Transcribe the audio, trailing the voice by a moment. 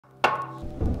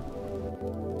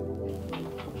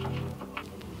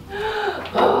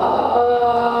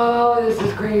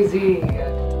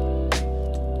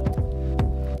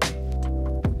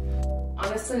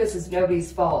is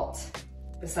nobody's fault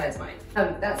besides mine.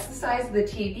 That's the size of the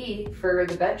TV for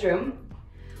the bedroom,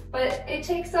 but it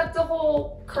takes up the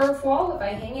whole curved wall if I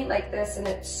hang it like this, and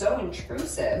it's so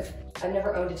intrusive. I've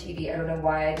never owned a TV. I don't know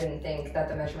why I didn't think that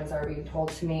the measurements that were being told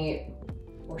to me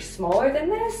were smaller than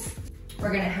this.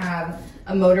 We're gonna have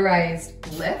a motorized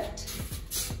lift,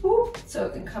 so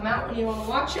it can come out when you wanna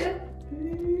watch it,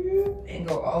 and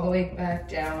go all the way back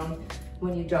down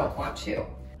when you don't want to.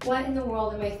 What in the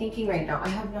world am I thinking right now? I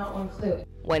have not one clue.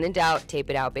 When in doubt, tape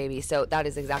it out, baby. So that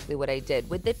is exactly what I did.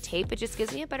 With the tape, it just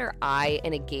gives me a better eye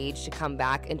and a gauge to come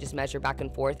back and just measure back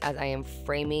and forth as I am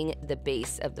framing the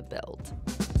base of the build.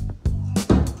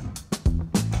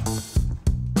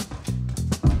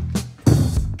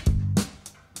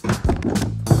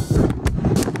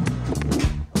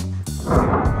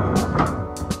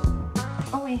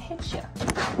 Oh, I hit you.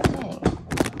 Dang.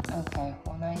 Okay,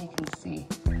 well now you can see.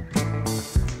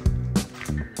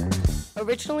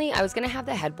 Originally, I was gonna have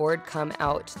the headboard come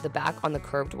out the back on the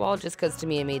curved wall just because to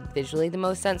me it made visually the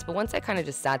most sense, but once I kind of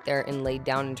just sat there and laid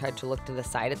down and tried to look to the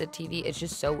side of the TV, it's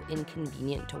just so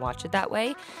inconvenient to watch it that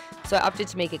way. So I opted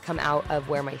to make it come out of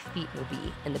where my feet will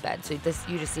be in the bed. So this,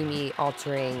 you just see me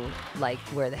altering like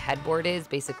where the headboard is,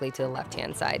 basically to the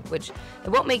left-hand side, which it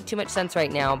won't make too much sense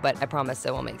right now, but I promise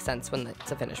it will make sense when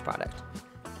it's a finished product.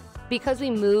 Because we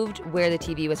moved where the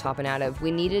TV was popping out of,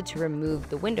 we needed to remove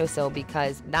the windowsill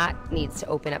because that needs to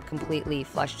open up completely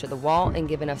flush to the wall and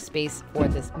give enough space for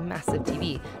this massive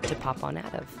TV to pop on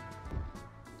out of.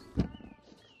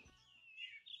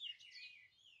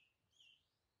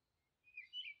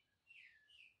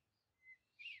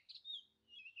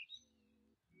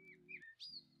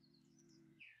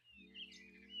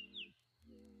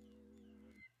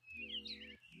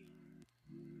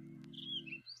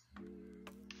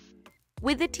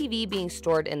 With the TV being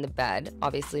stored in the bed,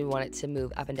 obviously we want it to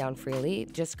move up and down freely.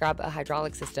 Just grab a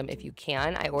hydraulic system if you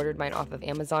can. I ordered mine off of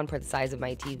Amazon for the size of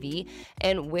my TV.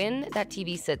 And when that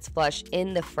TV sits flush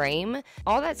in the frame,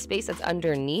 all that space that's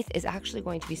underneath is actually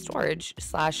going to be storage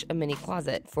 / a mini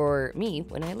closet for me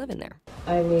when I live in there.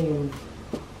 I mean,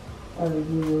 are you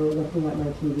looking at my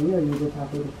TV or are you just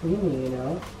happy to see me, you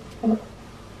know?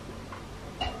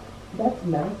 That's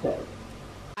massive.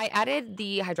 I added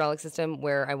the hydraulic system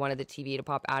where I wanted the TV to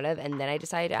pop out of, and then I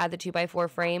decided to add the 2x4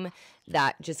 frame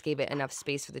that just gave it enough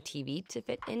space for the TV to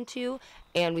fit into.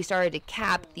 And we started to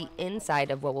cap the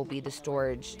inside of what will be the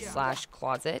storage /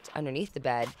 closet underneath the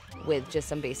bed with just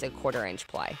some basic 1/4 inch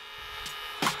ply.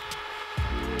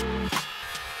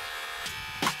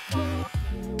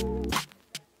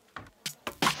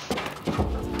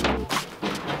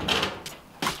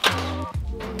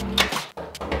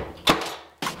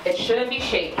 It shouldn't be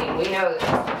shaking, we know this.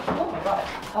 Oh my god,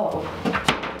 oh.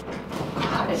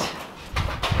 God.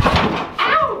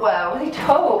 Ow, what a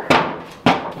toe.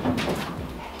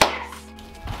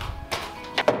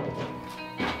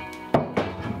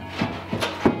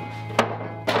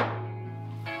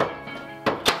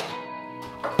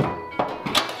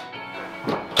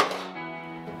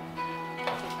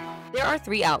 There are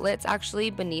 3 outlets actually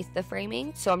beneath the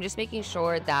framing, so I'm just making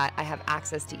sure that I have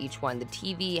access to each one. The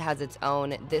TV has its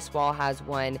own, this wall has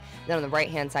one, then on the right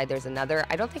hand side there's another.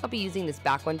 I don't think I'll be using this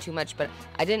back one too much, but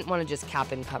I didn't want to just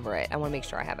cap and cover it. I want to make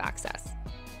sure I have access.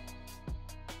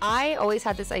 I always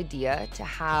had this idea to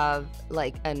have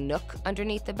like a nook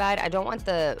underneath the bed. I don't want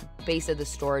the base of the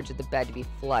storage of the bed to be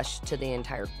flush to the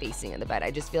entire facing of the bed.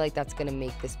 I just feel like that's going to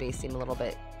make the space seem a little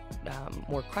bit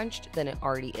more crunched than it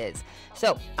already is.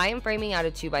 So I am framing out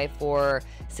a 2x4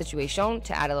 situation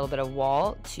to add a little bit of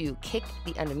wall to kick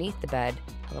the underneath the bed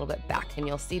a little bit back, and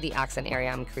you'll see the accent area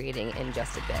I'm creating in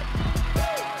just a bit.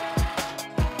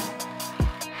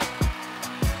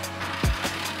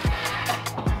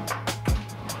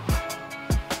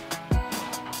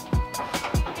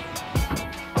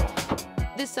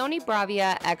 The Sony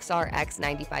Bravia XRX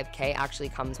 95K actually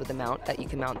comes with a mount that you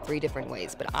can mount 3 different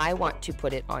ways, but I want to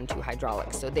put it onto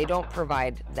hydraulics, so they don't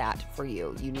provide that for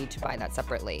you. You need to buy that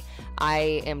separately.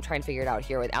 I am trying to figure it out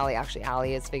here with Allie. Actually,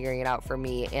 Allie is figuring it out for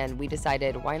me, and we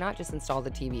decided why not just install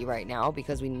the TV right now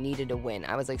because we needed a win.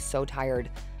 I was like so tired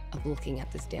of looking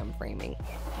at this damn framing. You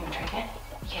wanna try again?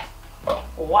 Yeah.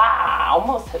 Wow,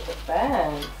 almost hit the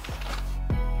fence.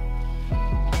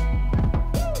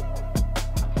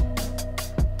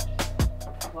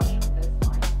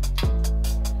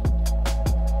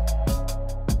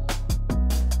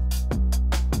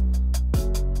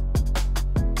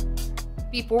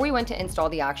 Before we went to install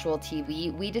the actual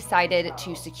TV, we decided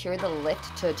to secure the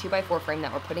lift to a 2x4 frame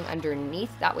that we're putting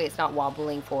underneath. That way it's not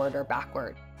wobbling forward or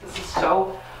backward. This is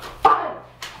so fun.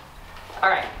 All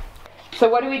right, so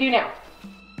what do we do now?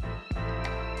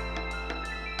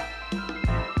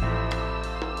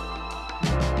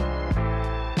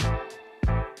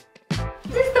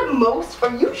 most? Are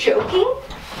you joking?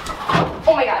 Oh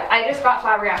my god, I just got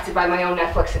flabbergasted by my own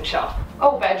Netflix and chill.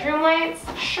 Oh, bedroom lights?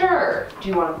 Sure. Do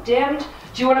you want them dimmed?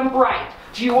 Do you want them bright?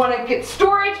 Do you want to get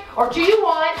storage? Or do you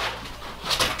want...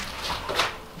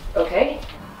 Okay.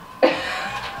 A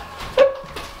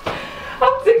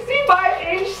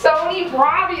 65-inch Sony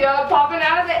Bravia popping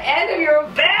out of the end of your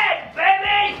bed,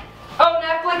 baby! Oh,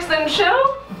 Netflix and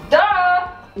chill? Duh!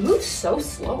 It moves so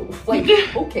slow. Like,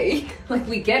 okay. Like,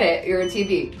 we get it. You're a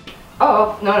TV.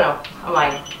 Oh, no. I'm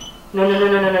lying. No.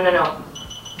 No.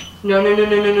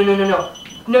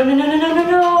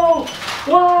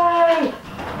 Why?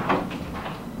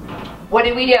 What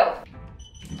did we do?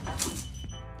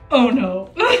 Oh no.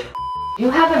 You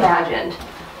have imagined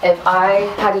if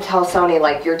I had to tell Sony,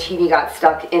 like, your TV got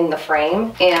stuck in the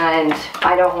frame and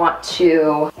I don't want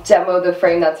to demo the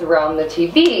frame that's around the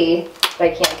TV, but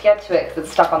I can't get to it because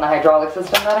it's stuck on the hydraulic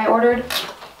system that I ordered?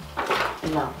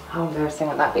 No, how embarrassing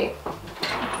would that be?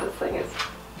 This thing is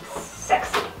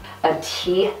sexy. A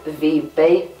TV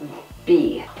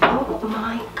baby. Oh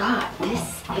my god,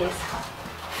 this is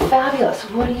fabulous.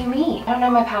 What do you mean? I don't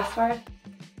know my password.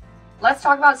 Let's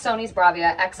talk about Sony's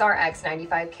Bravia XRX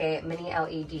 95K Mini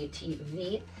LED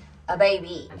TV. A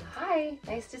baby. Hi,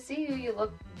 nice to see you. You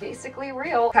look basically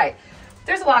real. Okay.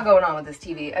 There's a lot going on with this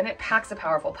TV, and it packs a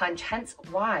powerful punch, hence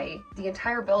why the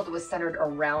entire build was centered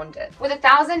around it. With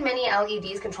 1,000 mini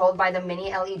LEDs controlled by the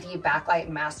mini LED backlight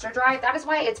master drive, that is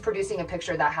why it's producing a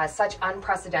picture that has such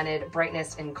unprecedented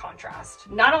brightness and contrast.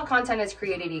 Not all content is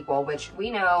created equal, which we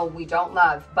know we don't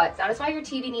love, but that is why your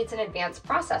TV needs an advanced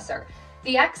processor.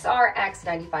 The XRX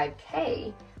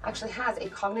 95K actually has a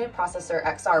cognitive processor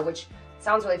XR, which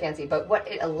sounds really fancy, but what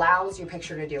it allows your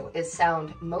picture to do is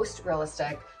sound most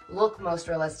realistic, look most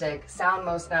realistic, sound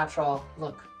most natural,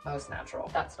 look most natural.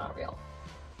 That's not real.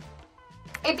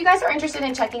 If you guys are interested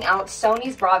in checking out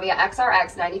Sony's Bravia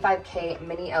XRX 95K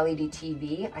Mini LED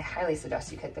TV, I highly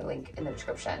suggest you hit the link in the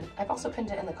description. I've also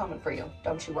pinned it in the comment for you,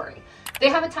 don't you worry. They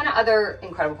have a ton of other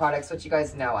incredible products, which you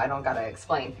guys know, I don't gotta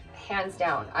explain. Hands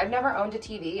down, I've never owned a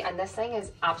TV, and this thing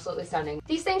is absolutely stunning.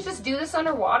 These things just do this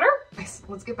underwater? Nice,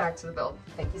 let's get back to the build.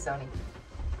 Thank you, Sony.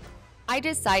 I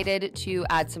decided to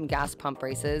add some gas pump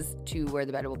braces to where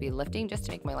the bed will be lifting just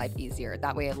to make my life easier.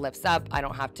 That way it lifts up, I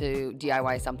don't have to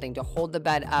DIY something to hold the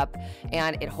bed up,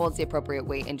 and it holds the appropriate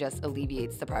weight and just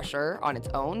alleviates the pressure on its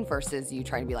own versus you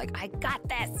trying to be like, I got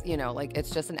this, you know, like it's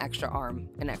just an extra arm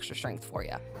and extra strength for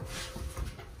you.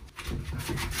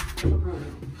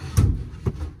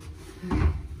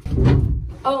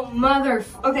 Oh,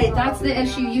 okay, that's the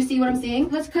issue. You see what I'm saying?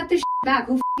 Let's cut this back.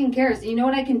 Who f***ing cares? You know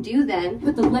what I can do then?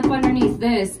 Put the lip underneath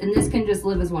this, and this can just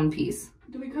live as one piece.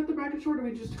 Do we cut the bracket short, or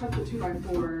do we just cut the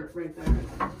 2x4 right there?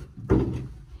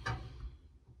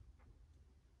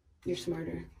 You're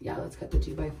smarter. Yeah, let's cut the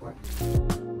 2x4.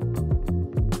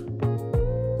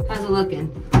 How's it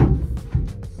looking?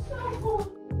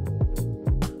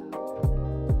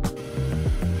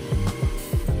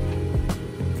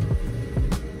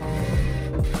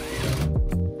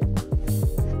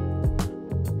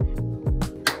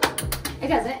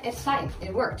 It's fine.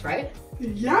 It worked, right?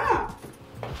 Yeah!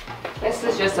 This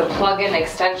is just a plug-in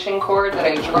extension cord that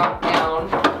I dropped down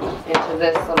into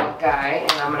this little guy,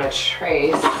 and I'm going to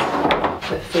trace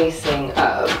the facing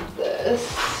of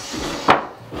this. I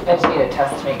just need a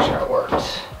test to make sure it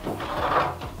worked.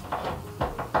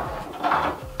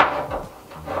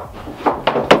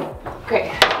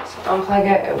 Great. So unplug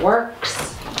it. It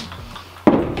works.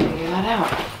 Figure that out.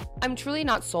 I'm truly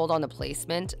not sold on the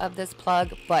placement of this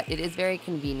plug, but it is very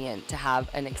convenient to have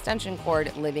an extension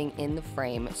cord living in the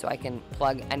frame so I can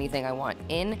plug anything I want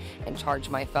in and charge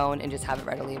my phone and just have it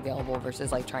readily available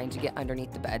versus like trying to get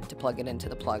underneath the bed to plug it into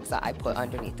the plugs that I put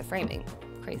underneath the framing.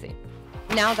 Crazy.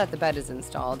 Now that the bed is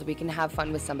installed, we can have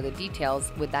fun with some of the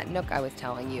details with that nook I was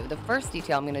telling you. The first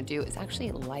detail I'm going to do is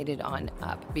actually light it on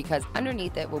up because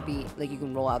underneath it will be like you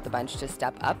can roll out the bench to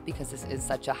step up because this is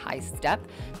such a high step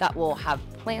that will have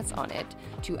plants on it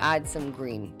to add some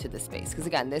green to the space. Because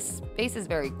again, this space is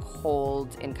very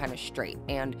cold and kind of straight,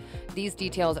 and these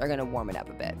details are going to warm it up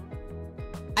a bit.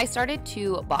 I started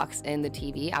to box in the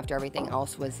TV after everything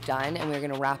else was done, and we're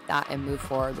going to wrap that and move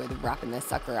forward with wrapping this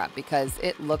sucker up because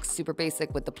it looks super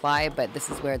basic with the ply, but this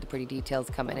is where the pretty details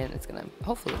come in and it's going to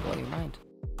hopefully blow your mind.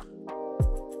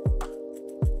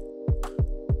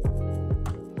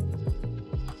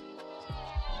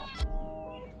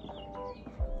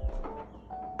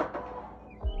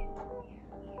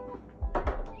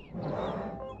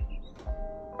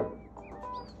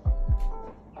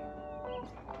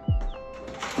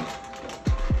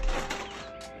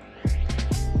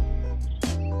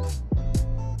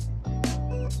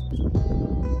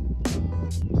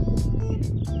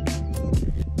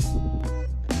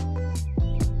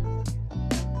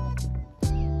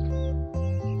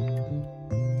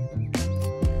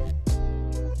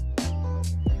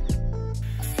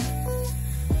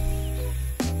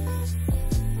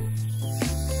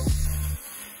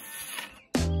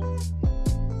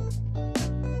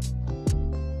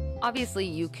 Obviously,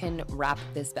 you can wrap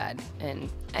this bed in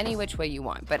any which way you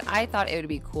want, but I thought it would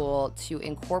be cool to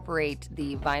incorporate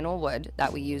the vinyl wood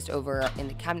that we used over in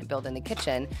the cabinet build in the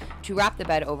kitchen to wrap the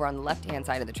bed over on the left-hand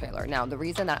side of the trailer. Now, the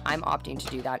reason that I'm opting to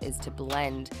do that is to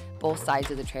blend both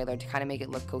sides of the trailer to kind of make it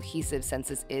look cohesive, since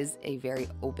this is a very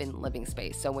open living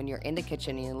space. So when you're in the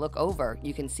kitchen and you look over,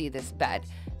 you can see this bed.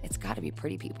 It's got to be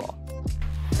pretty, people.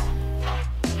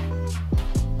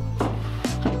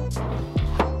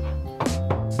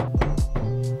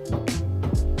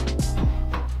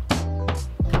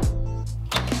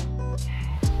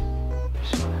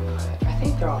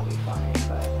 They're all be fine,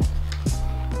 but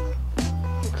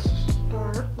let's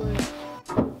start with,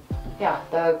 Yeah,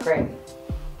 the great.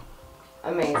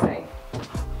 Amazing.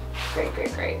 Great,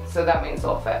 great, great. So that means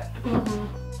they'll fit.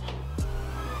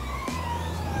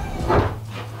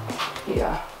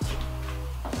 Yeah.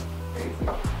 Crazy.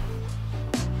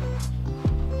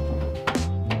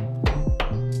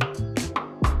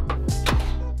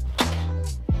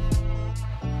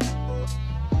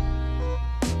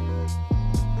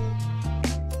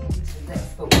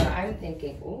 I'm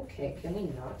thinking, okay, can we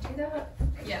not do that?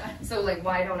 Yeah. So like,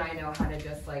 why don't I know how to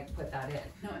just like put that in?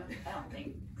 No, I don't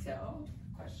think so.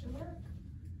 Question mark?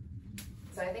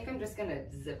 So I think I'm just gonna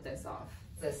zip this off.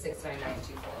 It's a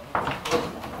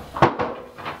 69924.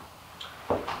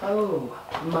 Oh,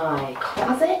 my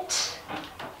closet?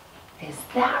 Is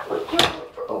that what you're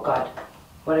looking for? Oh God,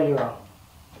 what did I do wrong?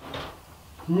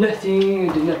 Nothing,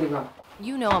 I did nothing wrong.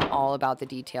 You know I'm all about the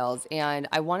details, and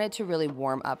I wanted to really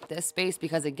warm up this space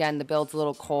because, again, the build's a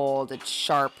little cold, it's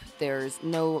sharp, there's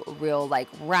no real like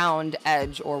round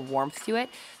edge or warmth to it.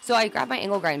 So I grabbed my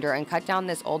angle grinder and cut down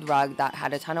this old rug that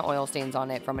had a ton of oil stains on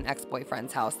it from an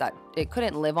ex-boyfriend's house that it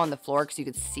couldn't live on the floor because you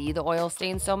could see the oil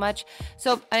stains so much.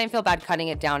 So I didn't feel bad cutting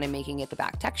it down and making it the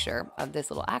back texture of this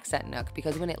little accent nook,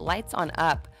 because when it lights on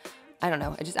up, I don't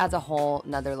know, it just adds a whole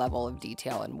nother level of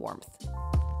detail and warmth.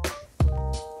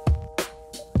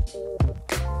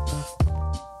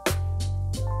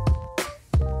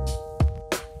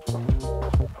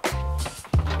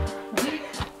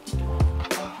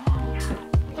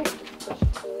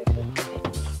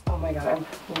 I'm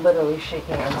literally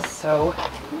shaking. I'm so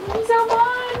fun.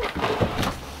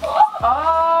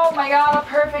 Oh my God, a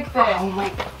perfect fit. Oh my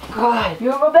God.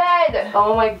 You have a bed.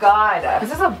 Oh my God.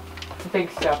 This is a big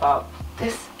step up.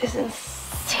 This is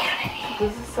insanity.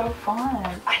 This is so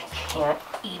fun. I can't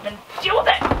even do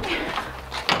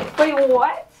that. Wait,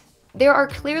 what? There are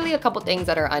clearly a couple things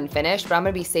that are unfinished, but I'm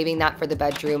going to be saving that for the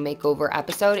bedroom makeover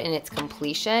episode in its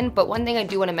completion. But one thing I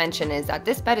do want to mention is that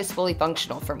this bed is fully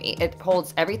functional for me. It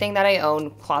holds everything that I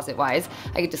own closet-wise.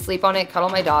 I get to sleep on it, cuddle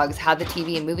my dogs, have the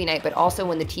TV and movie night, but also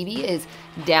when the TV is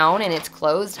down and it's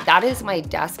closed, that is my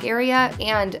desk area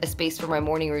and a space for my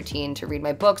morning routine to read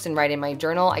my books and write in my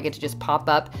journal. I get to just pop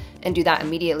up and do that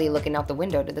immediately looking out the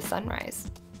window to the sunrise.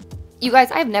 You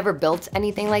guys, I've never built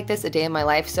anything like this a day in my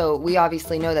life, so we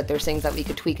obviously know that there's things that we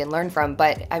could tweak and learn from,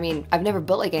 but I mean, I've never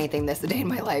built like anything this a day in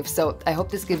my life, so I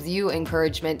hope this gives you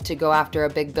encouragement to go after a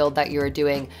big build that you're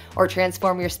doing or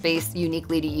transform your space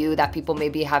uniquely to you that people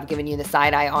maybe have given you the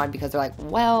side eye on because they're like,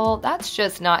 well, that's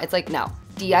just not, it's like, no.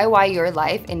 DIY your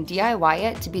life and DIY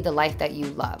it to be the life that you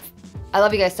love. I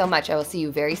love you guys so much. I will see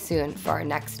you very soon for our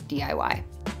next DIY.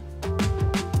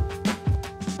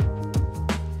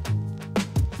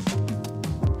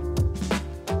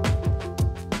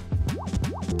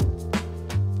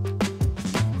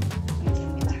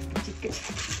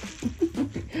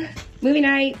 Movie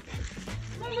night.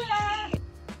 What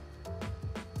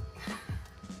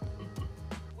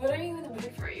are you in the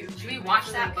mood for? You? Should we watch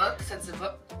that book since the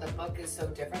book is so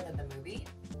different than the movie?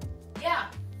 Yeah.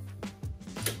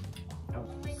 Oh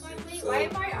my God, wait, why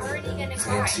am I already gonna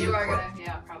cry? You are gonna,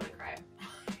 yeah, probably cry.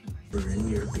 In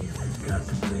your feelings, got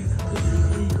to believe that this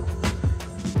is real.